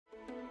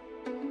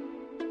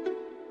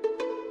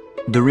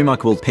The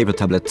reMarkable paper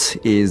tablet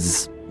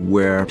is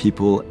where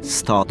people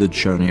start the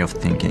journey of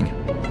thinking.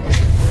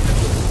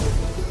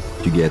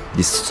 You get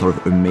this sort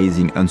of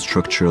amazing,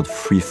 unstructured,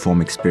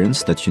 free-form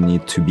experience that you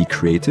need to be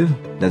creative,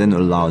 that then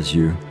allows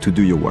you to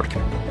do your work.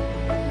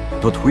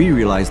 What we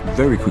realized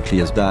very quickly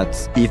is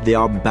that if there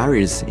are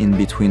barriers in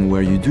between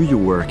where you do your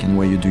work and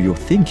where you do your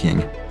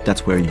thinking,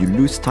 that's where you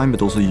lose time,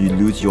 but also you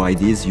lose your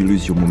ideas, you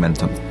lose your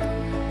momentum.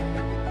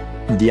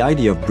 The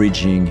idea of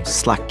bridging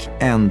Slack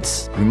and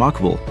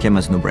reMarkable came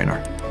as a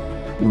no-brainer.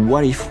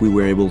 What if we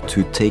were able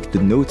to take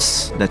the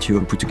notes that you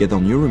have put together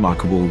on your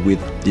reMarkable with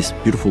this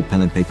beautiful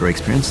pen and paper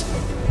experience?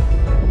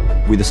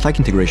 With the Slack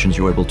integrations,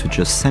 you're able to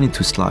just send it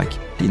to Slack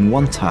in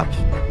one tap.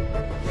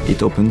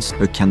 It opens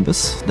a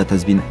canvas that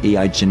has been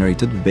AI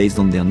generated based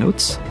on their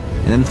notes,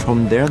 and then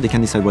from there they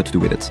can decide what to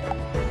do with it.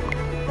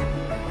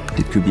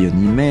 It could be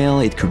an email,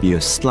 it could be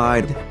a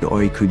slide,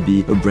 or it could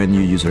be a brand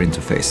new user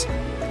interface.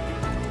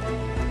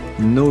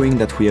 Knowing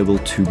that we're able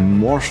to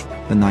morph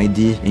an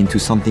idea into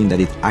something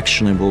that is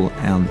actionable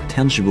and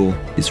tangible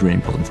is really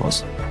important for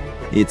us.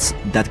 It's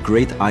that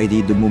great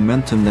idea, the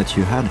momentum that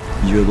you had,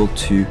 you're able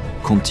to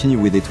continue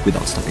with it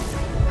without stopping.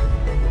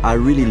 I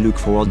really look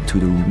forward to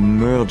the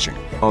merge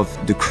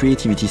of the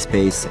creativity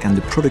space and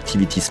the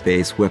productivity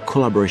space where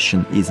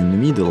collaboration is in the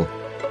middle.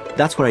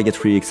 That's where I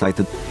get really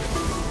excited.